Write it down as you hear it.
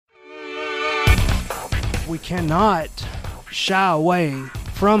we cannot shy away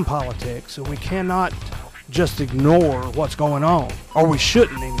from politics, and we cannot just ignore what's going on, or we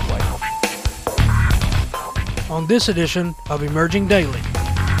shouldn't anyway. On this edition of Emerging Daily,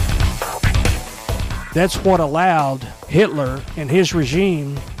 that's what allowed Hitler and his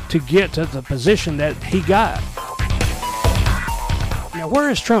regime to get to the position that he got. Now, where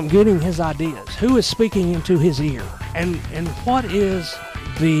is Trump getting his ideas? Who is speaking into his ear? And what is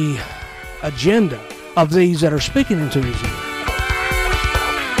the agenda of these that are speaking into his ear?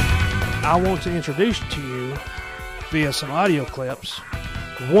 I want to introduce to you, via some audio clips,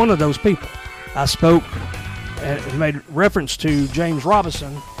 one of those people. I spoke and made reference to James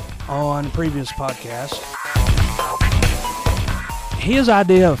Robinson on a previous podcast. His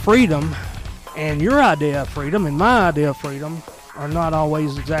idea of freedom and your idea of freedom and my idea of freedom are not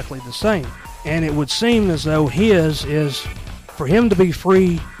always exactly the same. And it would seem as though his is for him to be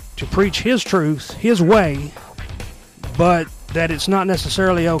free to preach his truth, his way, but that it's not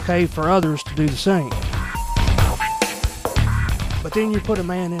necessarily okay for others to do the same. But then you put a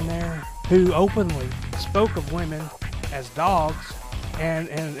man in there who openly spoke of women as dogs and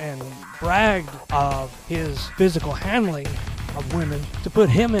bragged of his physical handling of women, to put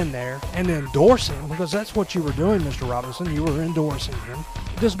him in there and endorse him, because that's what you were doing, Mr. Robinson. You were endorsing him.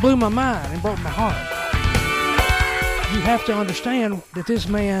 It just blew my mind and broke my heart. You have to understand that this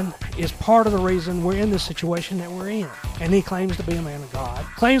man is part of the reason we're in this situation that we're in. And he claims to be a man of God,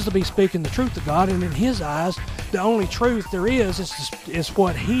 claims to be speaking the truth of God, and in his eyes, the only truth there is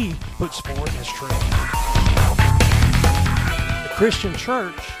what he puts forth as truth. The Christian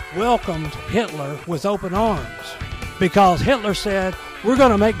church welcomed Hitler with open arms because Hitler said, we're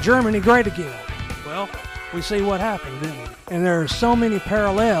going to make Germany great again. Well, we see what happened, didn't we? And there are so many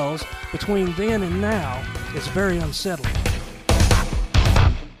parallels between then and now, it's very unsettling.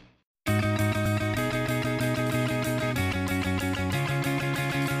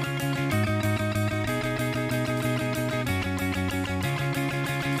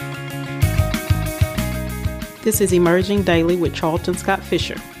 This is Emerging Daily with Charlton Scott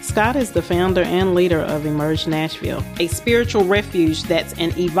Fisher. Scott is the founder and leader of Emerge Nashville, a spiritual refuge that's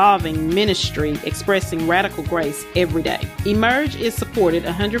an evolving ministry expressing radical grace every day. Emerge is supported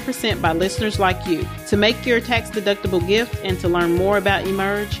 100% by listeners like you. To make your tax-deductible gift and to learn more about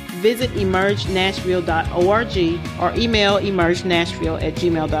Emerge, visit emergenashville.org or email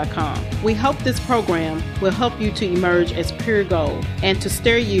emergenashville@gmail.com. We hope this program will help you to emerge as pure gold and to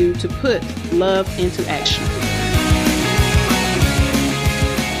stir you to put love into action.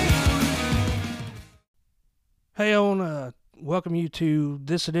 Hey, I want to welcome you to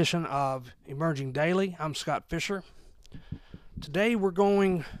this edition of Emerging Daily. I'm Scott Fisher. Today we're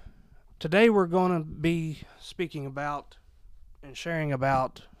going to be speaking about and sharing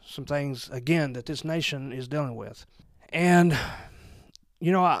about some things, again, that this nation is dealing with. And,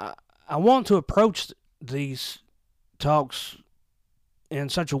 you know, I want to approach these talks in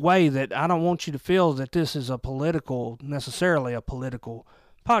such a way that I don't want you to feel that this is necessarily a political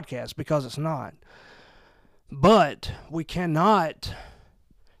podcast, because it's not. But we cannot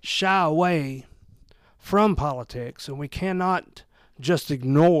shy away from politics, and we cannot just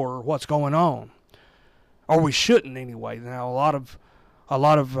ignore what's going on, or we shouldn't anyway. Now, a lot of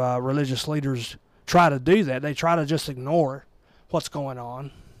religious leaders try to do that. They try to just ignore what's going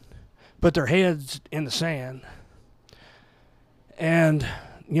on, put their heads in the sand, and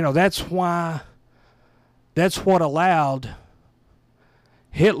you know that's what allowed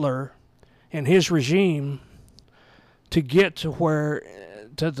Hitler and his regime to get to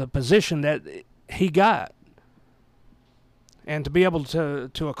the position that he got, and to be able to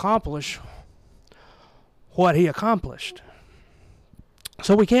accomplish what he accomplished.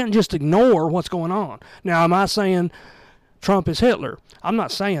 So we can't just ignore what's going on. Now, am I saying Trump is Hitler? I'm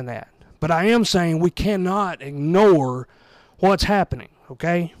not saying that. But I am saying we cannot ignore what's happening,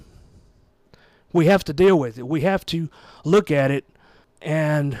 okay? We have to deal with it. We have to look at it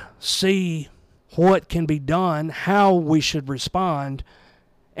and see what can be done, how we should respond.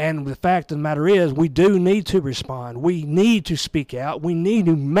 And the fact of the matter is, we do need to respond. We need to speak out. We need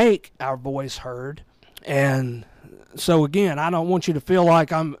to make our voice heard. And so again, I don't want you to feel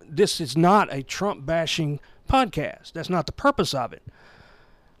like this is not a Trump bashing podcast. That's not the purpose of it.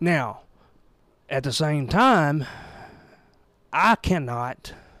 Now, at the same time, I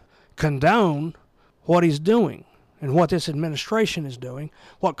cannot condone what he's doing and what this administration is doing,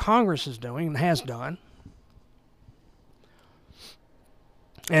 what Congress is doing and has done.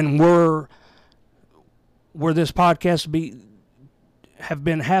 And where this podcast have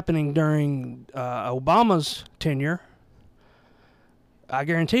been happening during Obama's tenure, I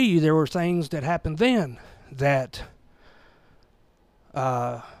guarantee you there were things that happened then that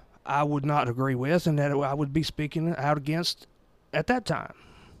I would not agree with and that I would be speaking out against at that time.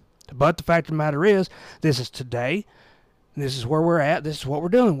 But the fact of the matter is, this is today, this is where we're at, this is what we're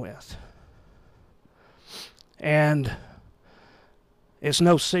dealing with. And it's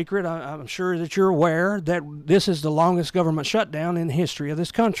no secret, I'm sure that you're aware, that this is the longest government shutdown in the history of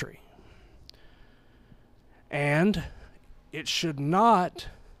this country. And it should not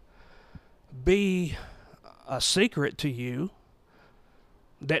be a secret to you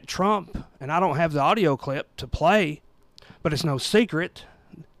that Trump, and I don't have the audio clip to play, but it's no secret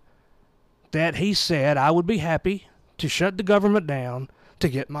that he said I would be happy to shut the government down to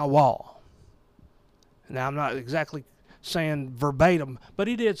get my wall. Now, I'm not exactly saying verbatim, but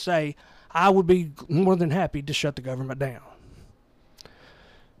he did say I would be more than happy to shut the government down.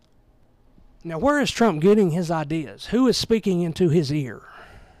 Now, where is Trump getting his ideas? Who is speaking into his ear?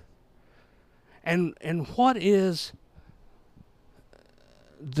 And what is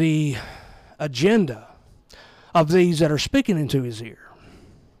the agenda of these that are speaking into his ear?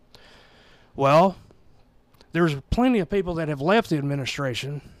 Well, there's plenty of people that have left the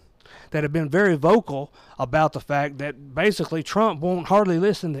administration that have been very vocal about the fact that basically Trump won't hardly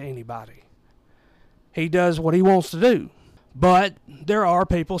listen to anybody. He does what he wants to do. But there are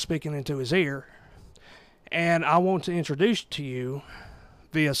people speaking into his ear, and I want to introduce to you,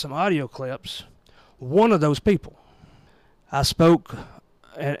 via some audio clips, one of those people. I spoke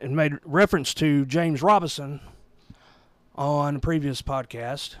and made reference to James Robison on a previous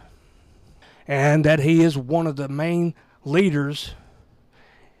podcast, and that he is one of the main leaders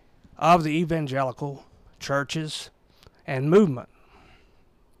of the evangelical churches and movement.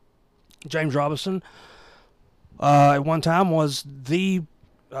 James Robison, at one time, was the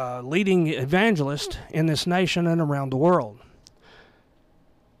leading evangelist in this nation and around the world.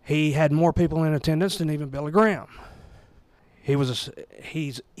 He had more people in attendance than even Billy Graham. He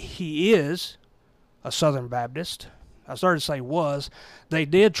is a Southern Baptist. I started to say was. They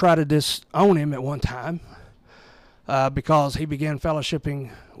did try to disown him at one time because he began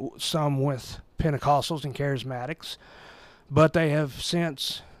fellowshipping some with Pentecostals and Charismatics, but they have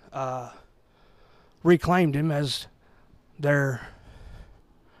since reclaimed him as their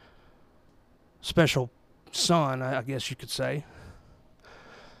special son, I guess you could say.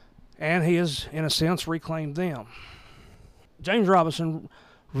 And he has, in a sense, reclaimed them. James Robison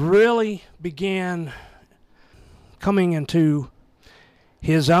really began coming into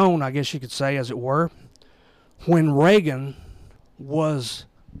his own, I guess you could say, as it were, when Reagan was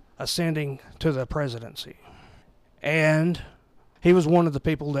ascending to the presidency. And he was one of the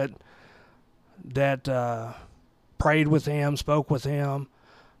people that prayed with him, spoke with him,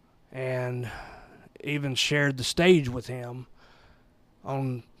 and even shared the stage with him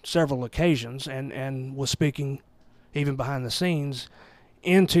on several occasions, and was speaking even behind the scenes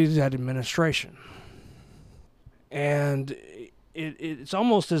into that administration. And it's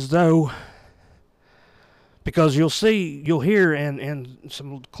almost as though, because you'll hear in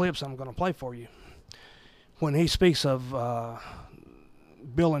some clips I'm going to play for you, when he speaks of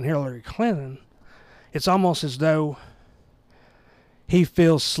Bill and Hillary Clinton, it's almost as though he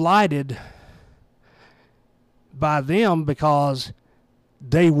feels slighted by them because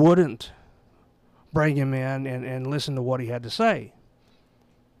they wouldn't bring him in and listen to what he had to say.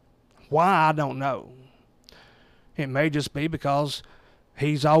 Why, I don't know. It may just be because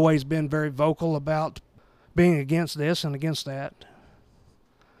he's always been very vocal about being against this and against that.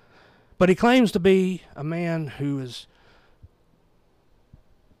 But he claims to be a man who is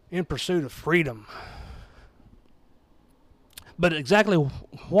in pursuit of freedom. But exactly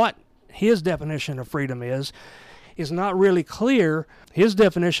what his definition of freedom is not really clear. His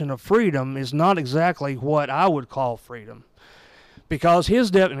definition of freedom is not exactly what I would call freedom. Because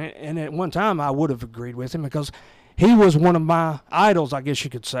and at one time I would have agreed with him, because he was one of my idols, I guess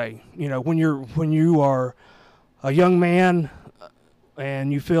you could say. You know, when you are a young man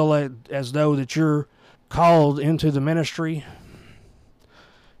and you feel as though that you're called into the ministry,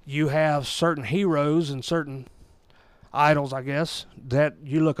 you have certain heroes and certain idols, I guess, that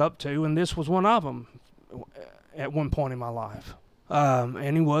you look up to, and this was one of them at one point in my life.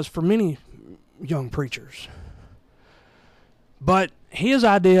 And he was for many young preachers. But his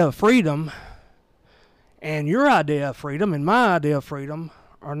idea of freedom and your idea of freedom and my idea of freedom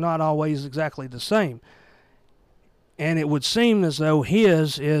are not always exactly the same. And it would seem as though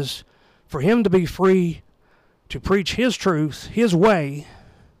his is for him to be free to preach his truth, his way,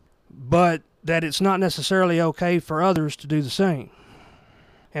 but that it's not necessarily okay for others to do the same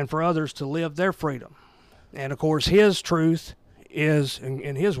and for others to live their freedom. And of course, his truth is,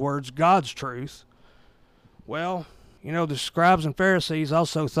 in his words, God's truth. Well, you know, the scribes and Pharisees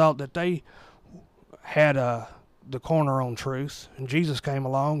also thought that they had the corner on truth. And Jesus came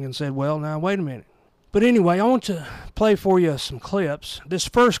along and said, well, now, wait a minute. But anyway, I want to play for you some clips. This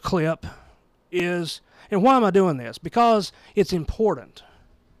first clip is, and why am I doing this? Because it's important.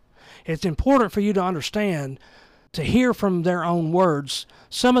 It's important for you to understand, to hear from their own words,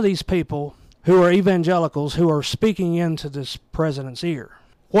 some of these people who are evangelicals who are speaking into this president's ear.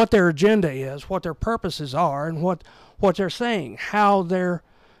 What their agenda is, what their purposes are, and what they're saying, how they're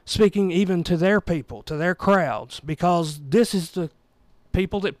speaking even to their people, to their crowds, because this is the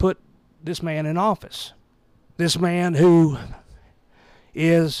people that put this man in office. This man who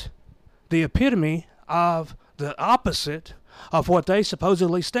is the epitome of the opposite of what they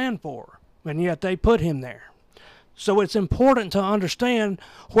supposedly stand for, and yet they put him there. So it's important to understand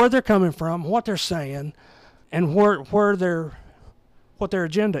where they're coming from, what they're saying, and what their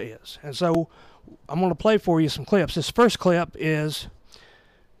agenda is. And so I'm going to play for you some clips. This first clip is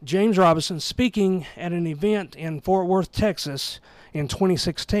James Robison speaking at an event in Fort Worth, Texas in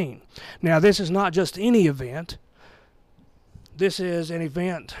 2016. Now, this is not just any event. This is an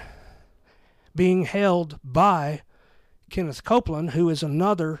event being held by Kenneth Copeland, who is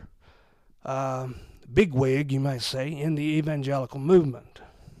another bigwig, you might say, in the evangelical movement.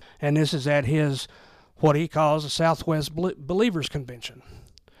 And this is at his, what he calls the Southwest Believers Convention.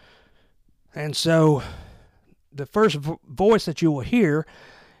 And so the first voice that you will hear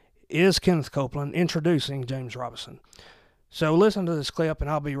is Kenneth Copeland introducing James Robison. So listen to this clip and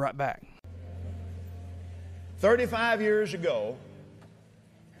I'll be right back. 35 years ago,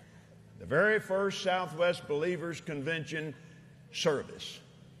 the very first Southwest Believers Convention service,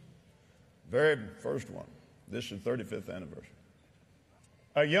 very first one. This is the 35th anniversary.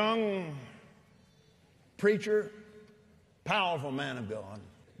 A young preacher, powerful man of God,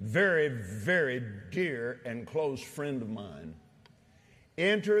 very, very dear and close friend of mine,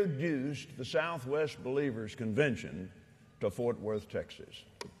 introduced the Southwest Believers Convention to Fort Worth, Texas.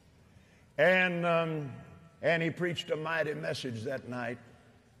 And he preached a mighty message that night.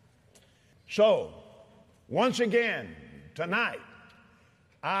 So, once again, tonight,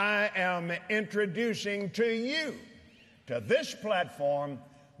 I am introducing to you, to this platform,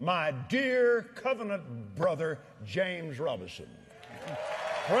 my dear covenant brother, James Robison.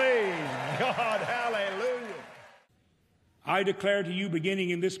 Praise God, hallelujah. I declare to you, beginning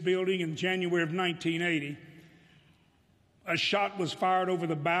in this building in January of 1980, a shot was fired over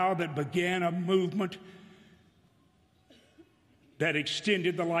the bow that began a movement that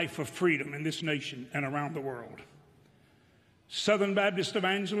extended the life of freedom in this nation and around the world. Southern Baptist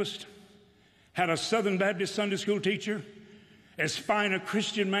evangelist, had a Southern Baptist Sunday school teacher, as fine a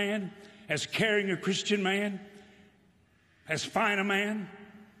Christian man, as caring a Christian man, as fine a man,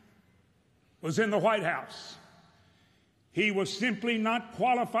 was in the White House. He was simply not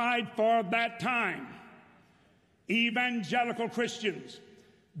qualified for that time. Evangelical Christians,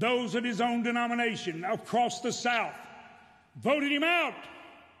 those of his own denomination across the South, voted him out.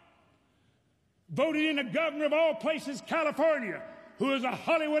 Voted in a governor of all places, California, who is a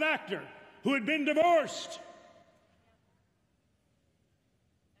Hollywood actor, who had been divorced,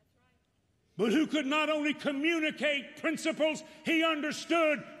 but who could not only communicate principles, he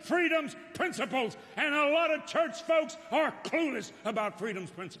understood freedom's principles. And a lot of church folks are clueless about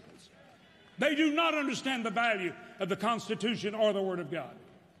freedom's principles. They do not understand the value of the Constitution or the Word of God.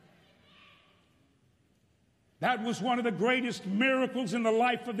 That was one of the greatest miracles in the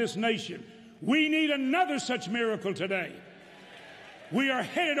life of this nation. We need another such miracle today. We are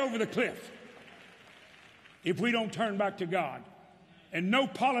headed over the cliff if we don't turn back to God. And no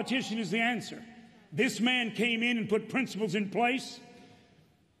politician is the answer. This man came in and put principles in place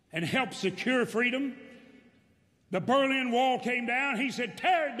and helped secure freedom. The Berlin Wall came down. He said,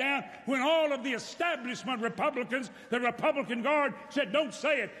 tear it down. When all of the establishment Republicans, the Republican Guard, said, don't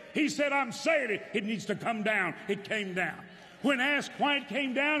say it. He said, I'm saying it. It needs to come down. It came down. When Ask White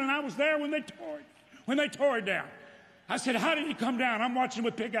came down, and I was there when they tore it down. I said, how did it come down? I'm watching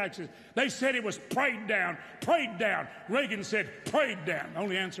with pickaxes. They said it was prayed down, prayed down. Reagan said, prayed down. The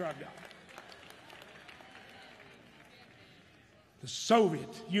only answer I've got. The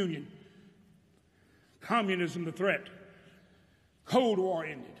Soviet Union, communism the threat. Cold War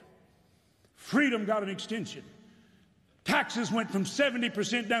ended. Freedom got an extension. Taxes went from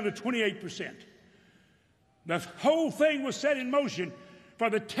 70% down to 28%. The whole thing was set in motion for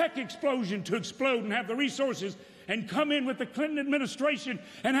the tech explosion to explode and have the resources and come in with the Clinton administration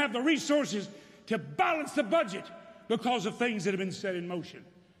and have the resources to balance the budget because of things that have been set in motion.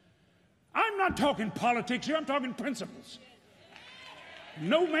 I'm not talking politics here, I'm talking principles.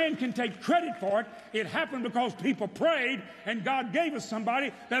 No man can take credit for it. It happened because people prayed and God gave us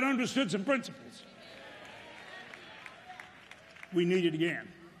somebody that understood some principles. We need it again.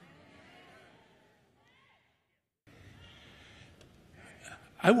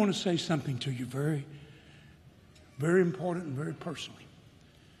 I want to say something to you very, very important and very personally.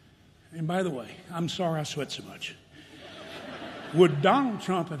 And by the way, I'm sorry I sweat so much. Would Donald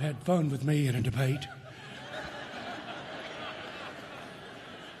Trump have had fun with me in a debate?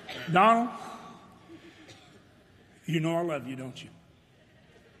 Donald, you know I love you, don't you?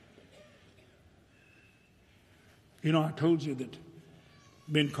 You know, I told you that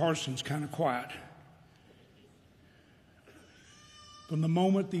Ben Carson's kind of quiet. From the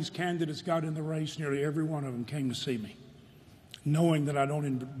moment these candidates got in the race, nearly every one of them came to see me, knowing that I don't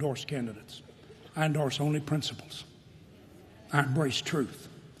endorse candidates. I endorse only principles. I embrace truth.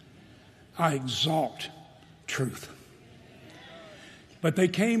 I exalt truth. But they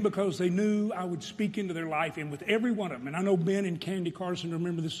came because they knew I would speak into their life, and with every one of them, and I know Ben and Candy Carson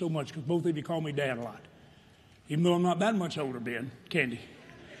remember this so much because both of you call me Dad a lot. Even though I'm not that much older, Ben, Candy.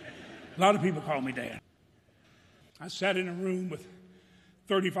 A lot of people call me Dad. I sat in a room with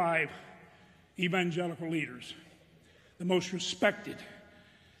 35 evangelical leaders, the most respected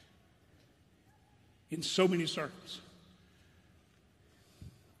in so many circles.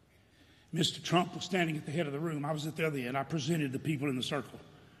 Mr. Trump was standing at the head of the room. I was at the other end. I presented the people in the circle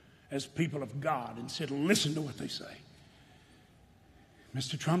as people of God and said, listen to what they say.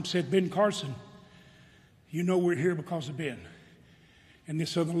 Mr. Trump said, Ben Carson, you know we're here because of Ben. And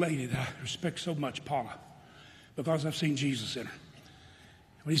this other lady that I respect so much, Paula, because I've seen Jesus in her.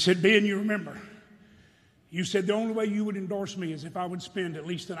 But he said, Ben, you remember, you said the only way you would endorse me is if I would spend at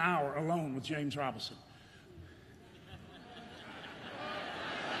least an hour alone with James Robison.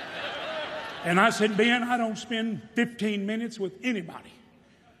 And I said, Ben, I don't spend 15 minutes with anybody.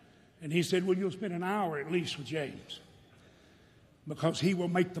 And he said, well, you'll spend an hour at least with James, because he will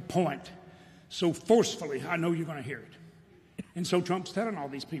make the point so forcefully, I know you're going to hear it. And so Trump's telling all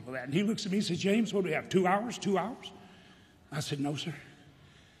these people that. And he looks at me and says, James, what do we have, 2 hours, 2 hours? I said, no, sir.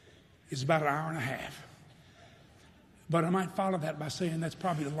 It's about an hour and a half. But I might follow that by saying that's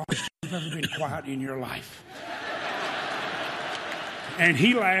probably the longest you've ever been quiet in your life. And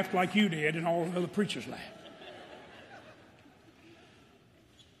he laughed like you did, and all the other preachers laughed.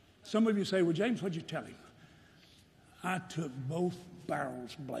 Some of you say, well, James, what'd you tell him? I took both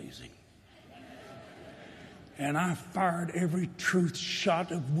barrels blazing. And I fired every truth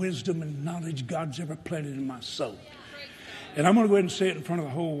shot of wisdom and knowledge God's ever planted in my soul. And I'm going to go ahead and say it in front of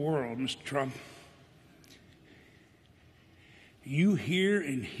the whole world, Mr. Trump. You hear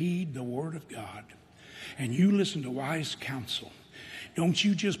and heed the word of God, and you listen to wise counsel. Don't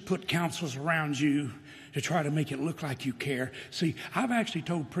you just put counsels around you to try to make it look like you care. See, I've actually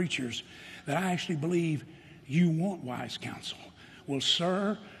told preachers that I actually believe you want wise counsel. Well,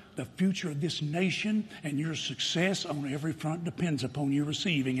 sir, the future of this nation and your success on every front depends upon you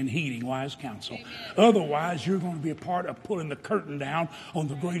receiving and heeding wise counsel. Amen. Otherwise, you're going to be a part of pulling the curtain down on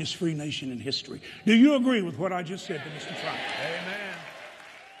the greatest free nation in history. Do you agree with what I just said to Mr. Trump? Amen.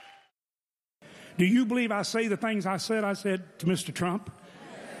 Do you believe I say the things I said to Mr. Trump?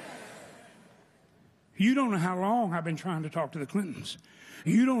 You don't know how long I've been trying to talk to the Clintons.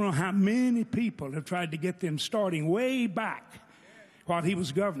 You don't know how many people have tried to get them starting way back while he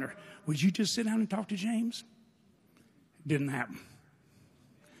was governor. Would you just sit down and talk to James? Didn't happen.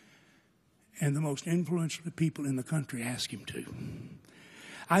 And the most influential people in the country asked him to.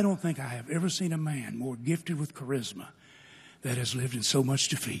 I don't think I have ever seen a man more gifted with charisma that has lived in so much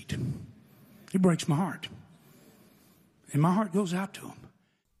defeat. It breaks my heart. And my heart goes out to him.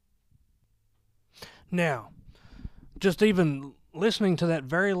 Now, just even listening to that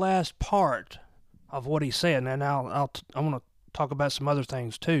very last part of what he said, and I want to talk about some other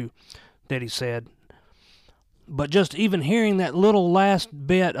things too that he said, but just even hearing that little last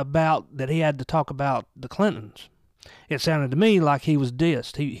bit about that he had to talk about the Clintons, it sounded to me like he was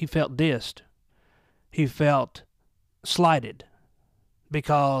dissed. He felt dissed. He felt slighted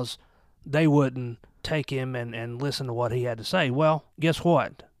because they wouldn't take him and listen to what he had to say. Well, guess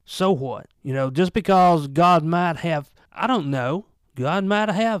what? So what? You know, just because God might have, I don't know, God might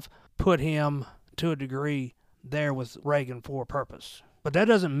have put him to a degree there with Reagan for a purpose. But that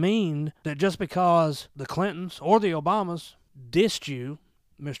doesn't mean that just because the Clintons or the Obamas dissed you,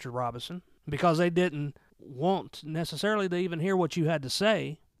 Mr. Robinson, because they didn't want necessarily to even hear what you had to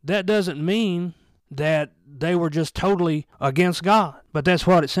say, that doesn't mean that they were just totally against God. But that's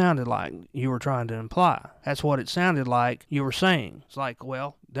what it sounded like you were trying to imply. That's what it sounded like you were saying. It's like,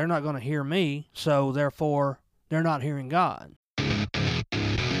 well, they're not going to hear me, so therefore they're not hearing God.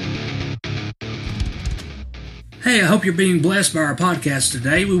 Hey, I hope you're being blessed by our podcast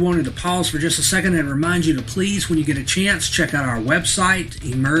today. We wanted to pause for just a second and remind you to please, when you get a chance, check out our website,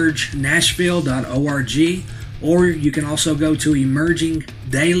 emergenashville.org, or you can also go to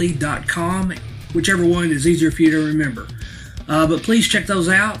emergingdaily.com, whichever one is easier for you to remember. But please check those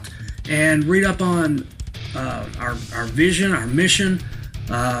out and read up on our vision, our mission,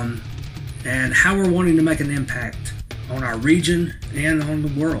 and how we're wanting to make an impact on our region and on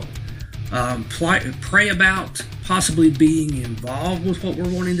the world. Pray about possibly being involved with what we're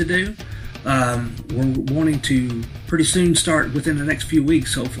wanting to do. We're wanting to pretty soon start, within the next few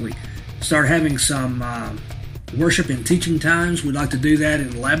weeks, hopefully, start having some worship and teaching times. We'd like to do that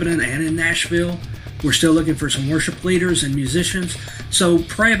in Lebanon and in Nashville. We're still looking for some worship leaders and musicians. So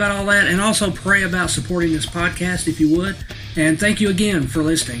pray about all that, and also pray about supporting this podcast if you would. And thank you again for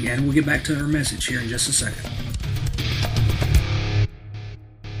listening, and we'll get back to our message here in just a second.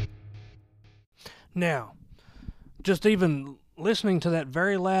 Now, just even listening to that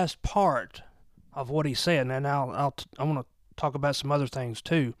very last part of what he said, and now I want to talk about some other things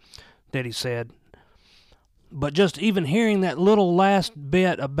too that he said, but just even hearing that little last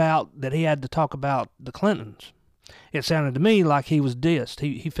bit about that he had to talk about the Clintons, it sounded to me like he was dissed.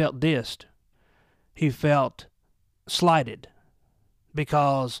 He felt dissed. He felt slighted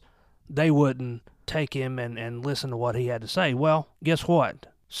because they wouldn't take him and listen to what he had to say. Well, guess what?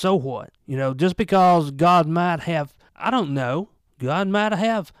 So what? Just because God might have, I don't know, God might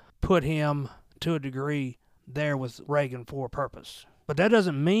have put him to a degree there with Reagan for a purpose. But that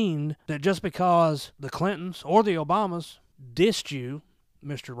doesn't mean that just because the Clintons or the Obamas dissed you,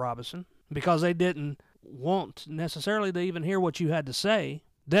 Mr. Robinson, because they didn't want necessarily to even hear what you had to say,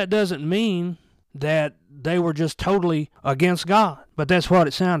 that doesn't mean that they were just totally against God. But that's what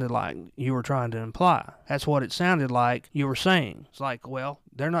it sounded like you were trying to imply. That's what it sounded like you were saying. It's like, well,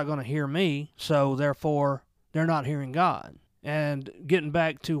 they're not going to hear me, so therefore they're not hearing God. And getting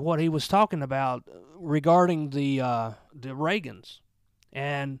back to what he was talking about regarding the Reagans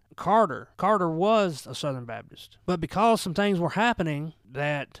and Carter. Carter was a Southern Baptist. But because some things were happening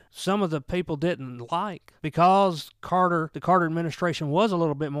that some of the people didn't like, because the Carter administration was a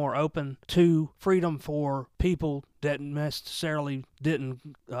little bit more open to freedom for people that necessarily didn't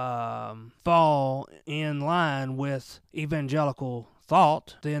fall in line with evangelical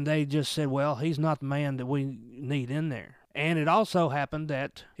thought, then they just said, well, he's not the man that we need in there. And it also happened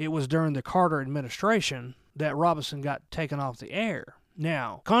that it was during the Carter administration that Robinson got taken off the air.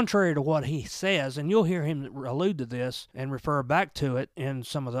 Now, contrary to what he says, and you'll hear him allude to this and refer back to it in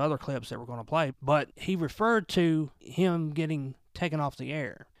some of the other clips that we're going to play, but he referred to him getting taken off the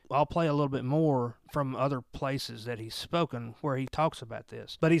air. I'll play a little bit more from other places that he's spoken where he talks about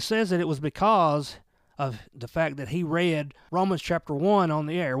this. But he says that it was because of the fact that he read Romans chapter 1 on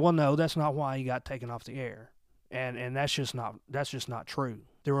the air. Well, no, that's not why he got taken off the air. And that's just not true.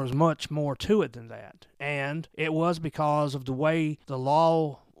 There was much more to it than that. And it was because of the way the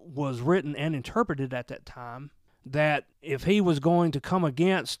law was written and interpreted at that time, that if he was going to come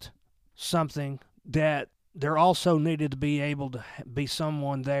against something, that there also needed to be able to be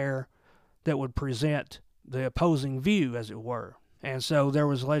someone there that would present the opposing view, as it were. And so there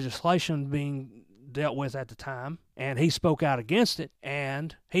was legislation being dealt with at the time, and he spoke out against it,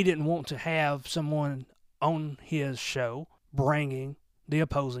 and he didn't want to have someone on his show bringing the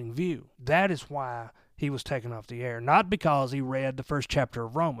opposing view. That is why he was taken off the air, not because he read the first chapter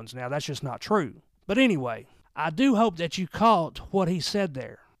of Romans. Now, that's just not true. But anyway, I do hope that you caught what he said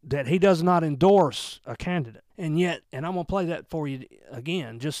there, that he does not endorse a candidate. And yet, and I'm going to play that for you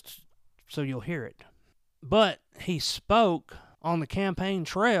again, just so you'll hear it. But he spoke on the campaign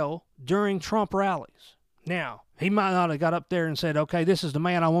trail during Trump rallies. Now, he might not have got up there and said, okay, this is the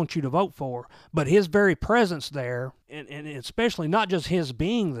man I want you to vote for, but his very presence there, and especially not just his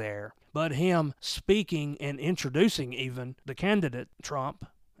being there, but him speaking and introducing even the candidate, Trump,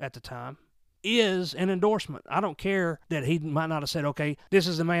 at the time, is an endorsement. I don't care that he might not have said, okay, this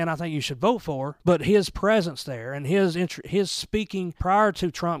is the man I think you should vote for, but his presence there and his speaking prior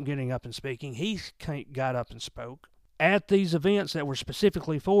to Trump getting up and speaking, he got up and spoke at these events that were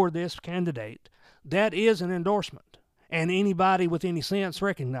specifically for this candidate. That is an endorsement, and anybody with any sense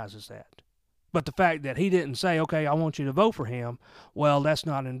recognizes that. But the fact that he didn't say, okay, I want you to vote for him, well, that's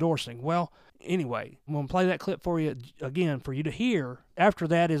not endorsing. Well, anyway, I'm going to play that clip for you again for you to hear. After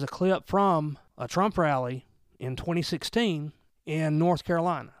that is a clip from a Trump rally in 2016 in North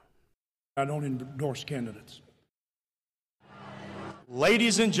Carolina. I don't endorse candidates.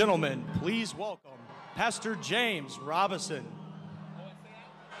 Ladies and gentlemen, please welcome Pastor James Robinson.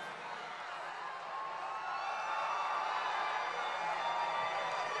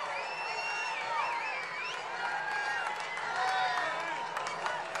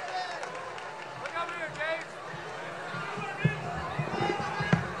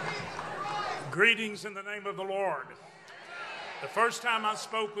 Greetings in the name of the Lord. The first time I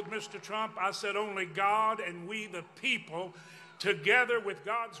spoke with Mr. Trump, I said only God and we the people, together with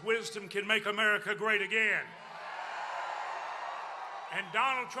God's wisdom, can make America great again. And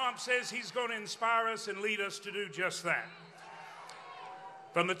Donald Trump says he's going to inspire us and lead us to do just that.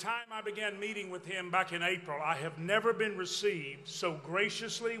 From the time I began meeting with him back in April, I have never been received so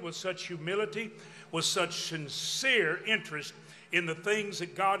graciously, with such humility, with such sincere interest in the things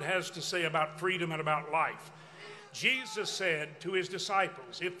that God has to say about freedom and about life. Jesus said to his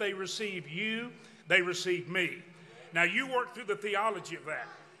disciples, if they receive you, they receive me. Now, you work through the theology of that,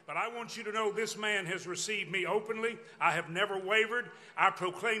 but I want you to know this man has received me openly. I have never wavered. I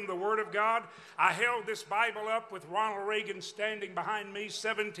proclaim the Word of God. I held this Bible up with Ronald Reagan standing behind me,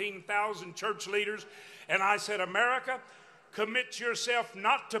 17,000 church leaders, and I said, America, commit yourself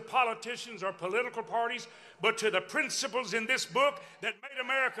not to politicians or political parties, but to the principles in this book that made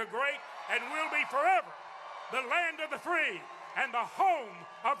America great and will be forever. The land of the free and the home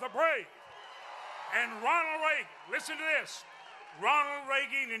of the brave. And Ronald Reagan, listen to this. Ronald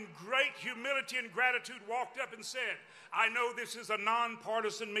Reagan, in great humility and gratitude, walked up and said, I know this is a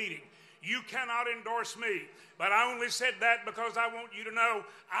nonpartisan meeting. You cannot endorse me, but I only said that because I want you to know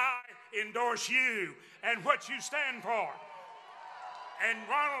I endorse you and what you stand for. And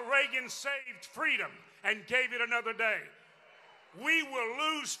Ronald Reagan saved freedom and gave it another day. We will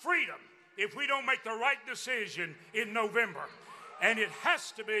lose freedom if we don't make the right decision in November. And it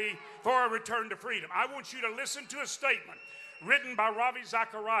has to be for a return to freedom. I want you to listen to a statement written by Ravi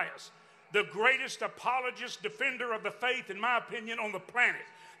Zacharias, the greatest apologist, defender of the faith, in my opinion, on the planet,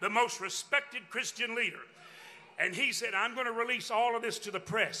 the most respected Christian leader. And he said, I'm going to release all of this to the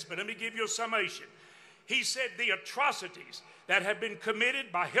press, but let me give you a summation. He said the atrocities that have been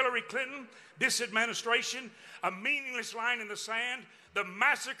committed by Hillary Clinton, this administration, a meaningless line in the sand, the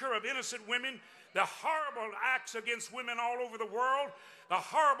massacre of innocent women, the horrible acts against women all over the world, the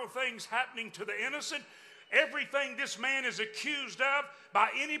horrible things happening to the innocent, everything this man is accused of by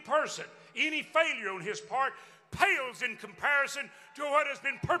any person, any failure on his part, pales in comparison to what has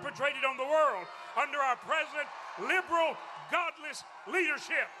been perpetrated on the world under our present liberal, godless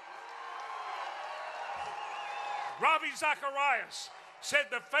leadership. Ravi Zacharias said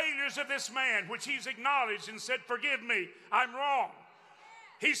the failures of this man, which he's acknowledged and said, forgive me, I'm wrong.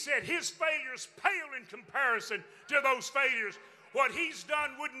 He said his failures pale in comparison to those failures. What he's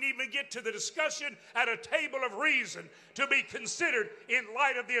done wouldn't even get to the discussion at a table of reason to be considered in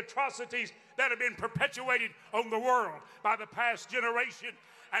light of the atrocities that have been perpetuated on the world by the past generation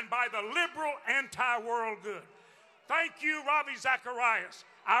and by the liberal anti-world good. Thank you, Ravi Zacharias.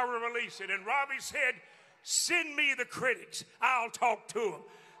 I will release it. And Ravi said, send me the critics. I'll talk to them.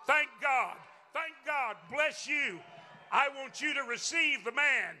 Thank God. Thank God. Bless you. I want you to receive the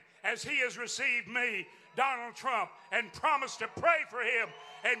man as he has received me, Donald Trump, and promise to pray for him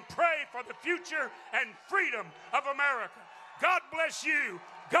and pray for the future and freedom of America. God bless you.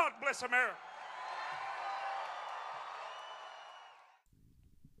 God bless America.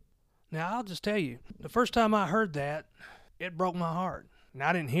 Now, I'll just tell you, the first time I heard that, it broke my heart. And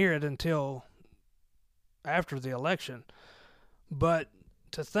I didn't hear it until after the election. But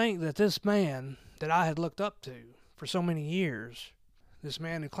to think that this man that I had looked up to for so many years, this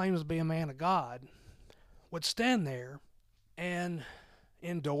man who claims to be a man of God, would stand there and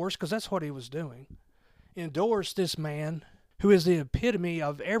endorse, because that's what he was doing, endorse this man who is the epitome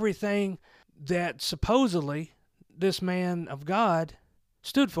of everything that supposedly this man of God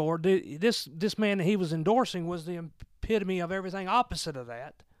stood for. This man that he was endorsing was the epitome of everything opposite of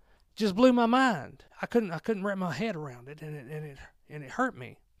that. Just blew my mind. I couldn't wrap my head around it, and it hurt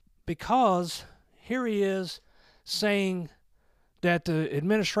me, because here he is saying that the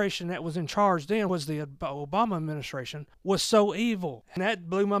administration that was in charge then was the Obama administration, was so evil. And that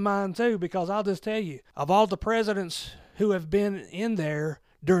blew my mind too, because I'll just tell you, of all the presidents who have been in there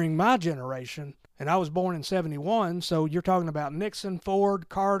during my generation, and I was born in 71, so you're talking about Nixon, Ford,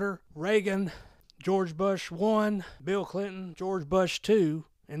 Carter, Reagan, George Bush 1, Bill Clinton, George Bush 2,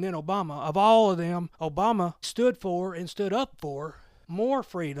 and then Obama. Of all of them, Obama stood for and stood up for more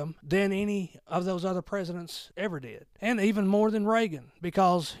freedom than any of those other presidents ever did. And even more than Reagan,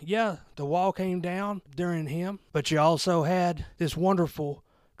 because, yeah, the wall came down during him, but you also had this wonderful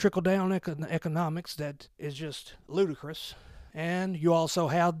trickle-down economics that is just ludicrous. And you also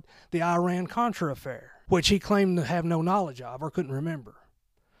had the Iran-Contra affair, which he claimed to have no knowledge of or couldn't remember.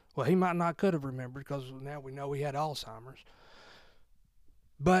 Well, he might not could have remembered, because now we know he had Alzheimer's.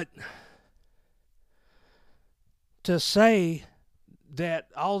 But to say that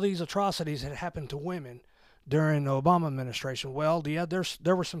all these atrocities had happened to women during the Obama administration. Well, yeah,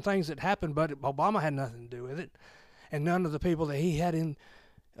 there were some things that happened, but Obama had nothing to do with it, and none of the people that he had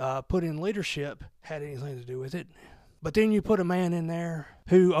put in leadership had anything to do with it. But then you put a man in there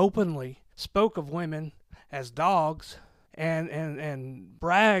who openly spoke of women as dogs and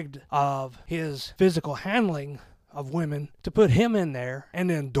bragged of his physical handling of women, to put him in there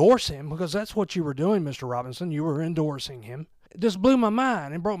and endorse him, because that's what you were doing, Mr. Robinson. You were endorsing him. It just blew my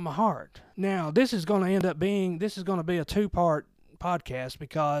mind and broke my heart. Now, this is going to be a two-part podcast,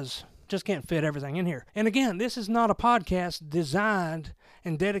 because just can't fit everything in here. And again, this is not a podcast designed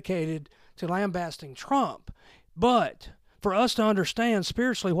and dedicated to lambasting Trump, but for us to understand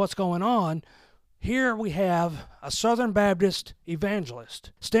spiritually what's going on. Here we have a Southern Baptist evangelist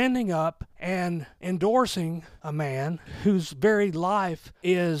standing up and endorsing a man whose very life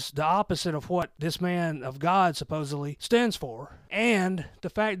is the opposite of what this man of God supposedly stands for. And the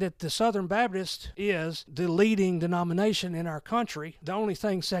fact that the Southern Baptist is the leading denomination in our country, the only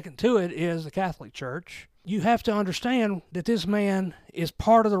thing second to it is the Catholic Church. You have to understand that this man is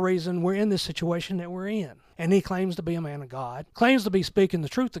part of the reason we're in this situation that we're in. And he claims to be a man of God, claims to be speaking the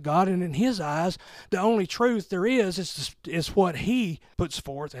truth to God, and in his eyes, the only truth there is what he puts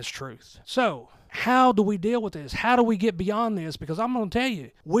forth as truth. So, how do we deal with this? How do we get beyond this? Because I'm going to tell you,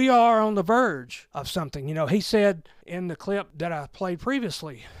 we are on the verge of something. You know, he said in the clip that I played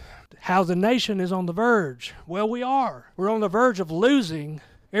previously, how the nation is on the verge. Well, we are. We're on the verge of losing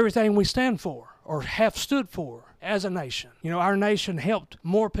everything we stand for or have stood for as a nation. You know, our nation helped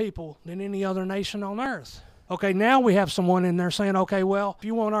more people than any other nation on earth. Okay, now we have someone in there saying, okay, well, if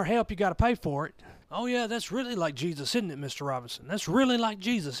you want our help, you got to pay for it. Oh, yeah, that's really like Jesus, isn't it, Mr. Robinson? That's really like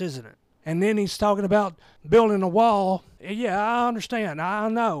Jesus, isn't it? And then he's talking about building a wall. Yeah, I understand. I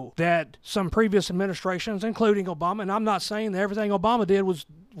know that some previous administrations, including Obama, and I'm not saying that everything Obama did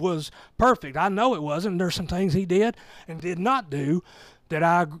was perfect. I know it wasn't. There's some things he did and did not do that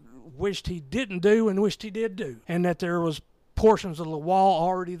I wished he didn't do and wished he did do, and that there was portions of the wall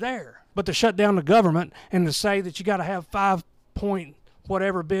already there. But to shut down the government and to say that you got to have $5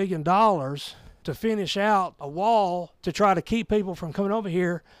 billion to finish out a wall to try to keep people from coming over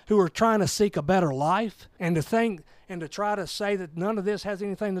here who are trying to seek a better life, and to try to say that none of this has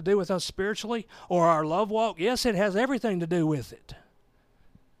anything to do with us spiritually or our love walk. Yes, it has everything to do with it.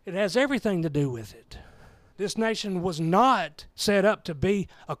 It has everything to do with it. This nation was not set up to be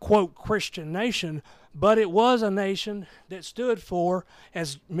a, quote, Christian nation, but it was a nation that stood for,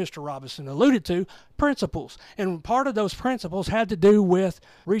 as Mr. Robinson alluded to, principles. And part of those principles had to do with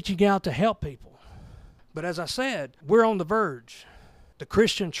reaching out to help people. But as I said, we're on the verge. The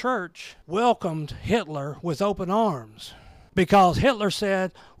Christian church welcomed Hitler with open arms because Hitler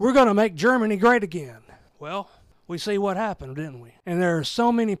said, we're going to make Germany great again. Well, we see what happened, didn't we? And there are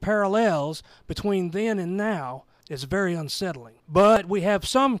so many parallels between then and now, it's very unsettling. But we have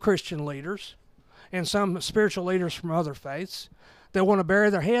some Christian leaders and some spiritual leaders from other faiths that want to bury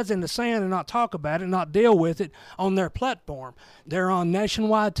their heads in the sand and not talk about it, not deal with it on their platform. They're on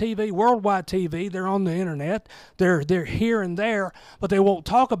nationwide TV, worldwide TV, they're on the internet, they're here and there, but they won't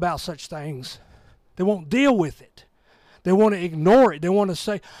talk about such things. They won't deal with it. They want to ignore it. They want to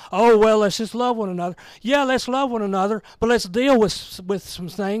say, oh, well, let's just love one another. Yeah, let's love one another, but let's deal with some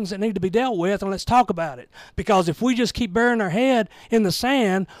things that need to be dealt with, and let's talk about it. Because if we just keep burying our head in the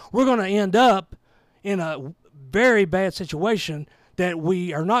sand, we're going to end up in a very bad situation that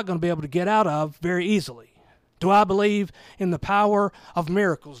we are not going to be able to get out of very easily. Do I believe in the power of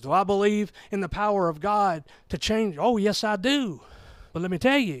miracles? Do I believe in the power of God to change? Oh, yes, I do. But let me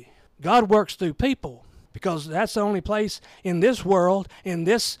tell you, God works through people. Because that's the only place in this world, in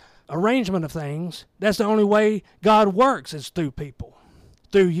this arrangement of things, that's the only way God works is through people,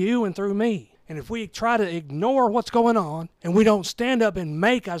 through you and through me. And if we try to ignore what's going on and we don't stand up and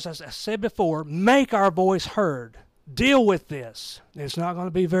make, as I said before, make our voice heard, deal with this, it's not going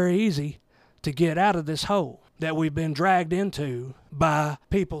to be very easy to get out of this hole that we've been dragged into by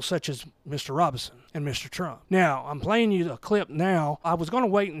people such as Mr. Robinson and Mr. Trump. Now, I'm playing you a clip now. I was going to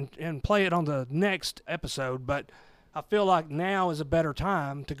wait and play it on the next episode, but I feel like now is a better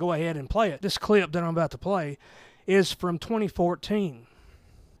time to go ahead and play it. This clip that I'm about to play is from 2014,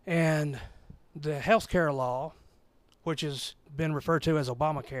 and the health care law, which has been referred to as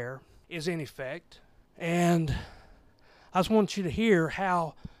Obamacare, is in effect, and I just want you to hear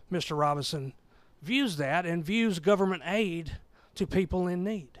how Mr. Robinson views that and views government aid to people in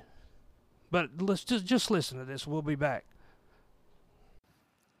need. But let's just listen to this. We'll be back.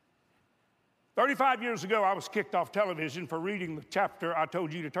 35 years ago, I was kicked off television for reading the chapter I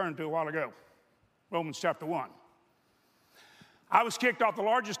told you to turn to a while ago, Romans chapter 1. I was kicked off the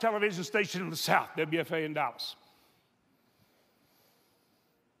largest television station in the South, WFA in Dallas.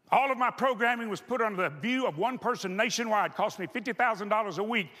 All of my programming was put under the view of one person nationwide. It cost me $50,000 a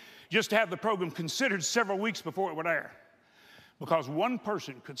week just to have the program considered several weeks before it would air, because one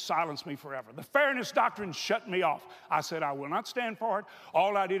person could silence me forever. The fairness doctrine shut me off. I said, I will not stand for it.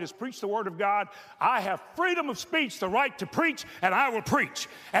 All I did is preach the Word of God. I have freedom of speech, the right to preach, and I will preach.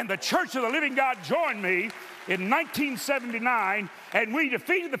 And the Church of the Living God joined me in 1979, and we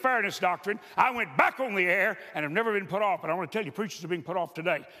defeated the fairness doctrine. I went back on the air and have never been put off. But I want to tell you, preachers are being put off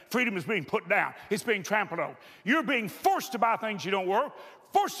today. Freedom is being put down. It's being trampled on. You're being forced to buy things you don't work,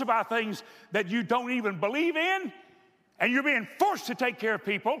 forced to buy things that you don't even believe in, and you're being forced to take care of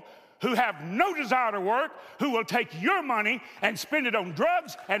people who have no desire to work, who will take your money and spend it on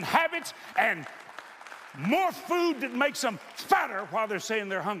drugs and habits and more food that makes them fatter while they're saying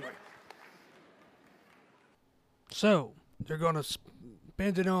they're hungry. So, they're going to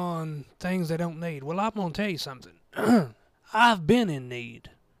spend it on things they don't need. Well, I'm going to tell you something. I've been in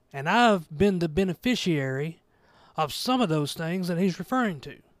need, and I've been the beneficiary of some of those things that he's referring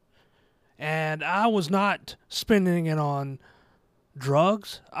to. And I was not spending it on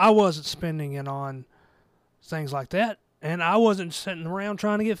drugs. I wasn't spending it on things like that. And I wasn't sitting around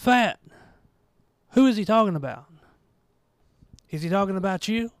trying to get fat. Who is he talking about? Is he talking about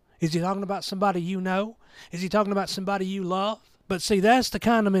you? Is he talking about somebody you know? Is he talking about somebody you love? But see, that's the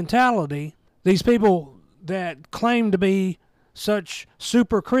kind of mentality these people that claim to be such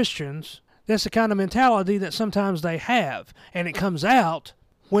super Christians, that's the kind of mentality that sometimes they have. And it comes out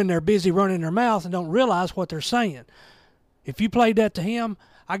when they're busy running their mouth and don't realize what they're saying. If you played that to him,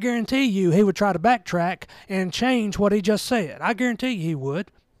 I guarantee you he would try to backtrack and change what he just said. I guarantee you he would,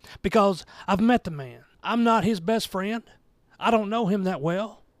 because I've met the man. I'm not his best friend. I don't know him that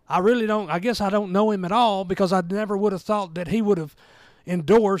well. I really don't. I guess I don't know him at all, because I never would have thought that he would have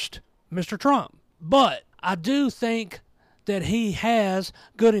endorsed Mr. Trump. But I do think that he has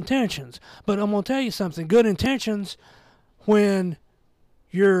good intentions. But I'm going to tell you something. Good intentions, when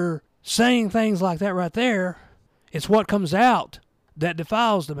you're saying things like that right there, it's what comes out that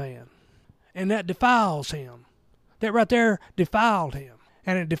defiles the man. And that defiles him. That right there defiled him.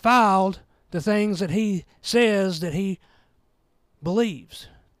 And it defiled the things that he says that he believes.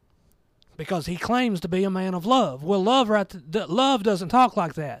 Because he claims to be a man of love. Well, love doesn't talk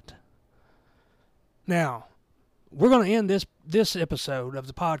like that. Now, we're going to end this episode of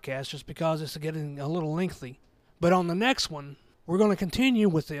the podcast just because it's getting a little lengthy. But on the next one, we're going to continue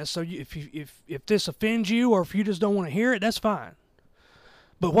with this. So if this offends you, or if you just don't want to hear it, that's fine.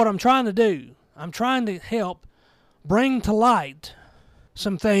 But what I'm trying to do, I'm trying to help bring to light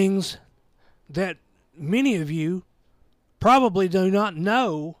some things that many of you probably do not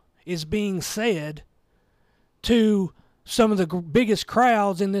know is being said to some of the biggest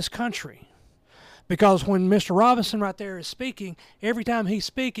crowds in this country. Because when Mr. Robinson right there is speaking, every time he's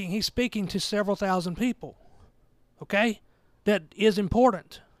speaking to several thousand people. Okay? That is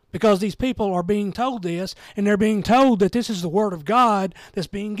important. Because these people are being told this, and they're being told that this is the Word of God that's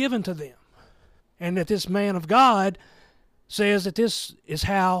being given to them. And that this man of God says that this is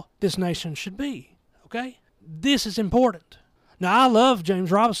how this nation should be. Okay? This is important. Now, I love James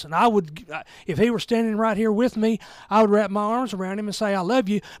Robinson. If he were standing right here with me, I would wrap my arms around him and say, I love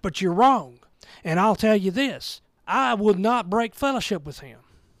you, but you're wrong. And I'll tell you this, I would not break fellowship with him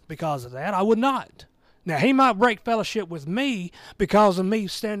because of that. I would not. Now, he might break fellowship with me because of me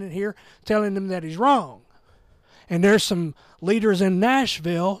standing here telling him that he's wrong. And there's some leaders in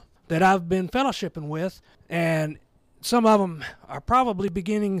Nashville that I've been fellowshipping with, and some of them are probably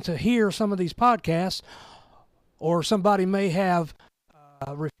beginning to hear some of these podcasts, or somebody may have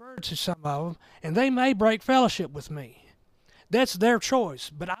referred to some of them, and they may break fellowship with me. That's their choice,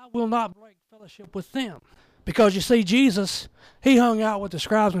 but I will not break fellowship with them. Because you see, Jesus, he hung out with the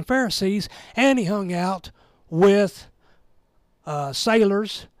scribes and Pharisees, and he hung out with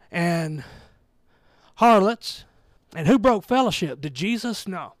sailors and harlots. And who broke fellowship? Did Jesus?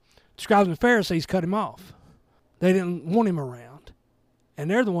 No. The scribes and Pharisees cut him off. They didn't want him around, and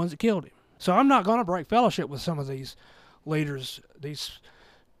they're the ones that killed him. So I'm not going to break fellowship with some of these leaders, these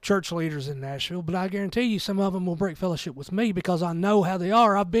church leaders in Nashville, but I guarantee you some of them will break fellowship with me because I know how they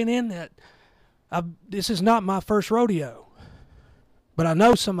are. I've been in that. This is not my first rodeo, but I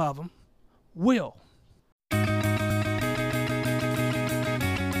know some of them will.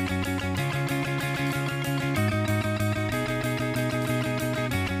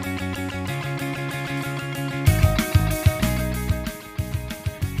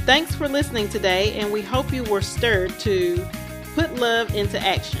 Thanks for listening today, and we hope you were stirred to put love into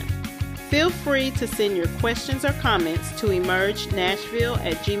action. Feel free to send your questions or comments to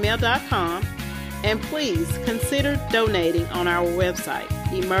emergenashville@gmail.com, and please consider donating on our website,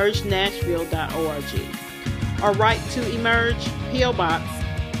 emergenashville.org, or write to Emerge, P.O. Box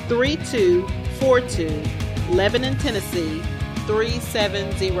 3242, Lebanon, Tennessee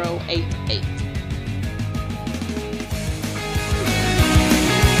 37088.